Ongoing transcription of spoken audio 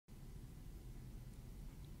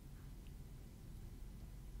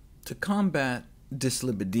To combat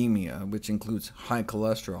dyslipidemia, which includes high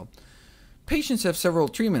cholesterol, patients have several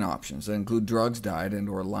treatment options that include drugs, diet,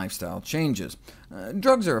 and/or lifestyle changes.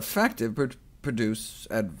 Drugs are effective, but produce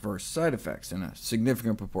adverse side effects in a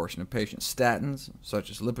significant proportion of patients. Statins, such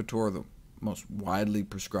as Lipitor, are the most widely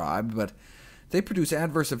prescribed, but they produce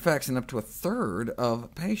adverse effects in up to a third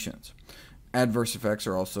of patients. Adverse effects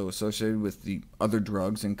are also associated with the other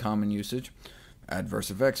drugs in common usage. Adverse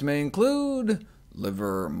effects may include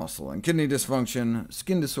liver, muscle, and kidney dysfunction,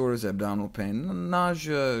 skin disorders, abdominal pain,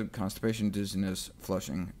 nausea, constipation, dizziness,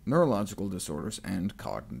 flushing, neurological disorders, and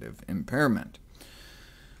cognitive impairment.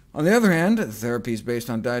 On the other hand, therapies based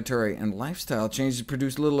on dietary and lifestyle changes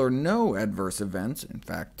produce little or no adverse events, in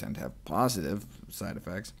fact tend to have positive side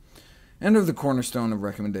effects, and are the cornerstone of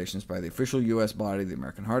recommendations by the official U.S. body, the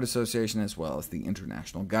American Heart Association, as well as the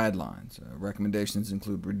international guidelines. Recommendations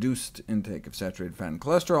include reduced intake of saturated fat and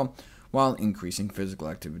cholesterol, while increasing physical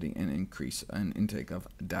activity and increase an intake of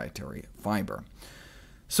dietary fiber.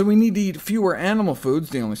 So we need to eat fewer animal foods,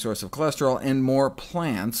 the only source of cholesterol, and more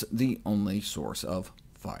plants, the only source of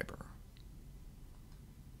fiber.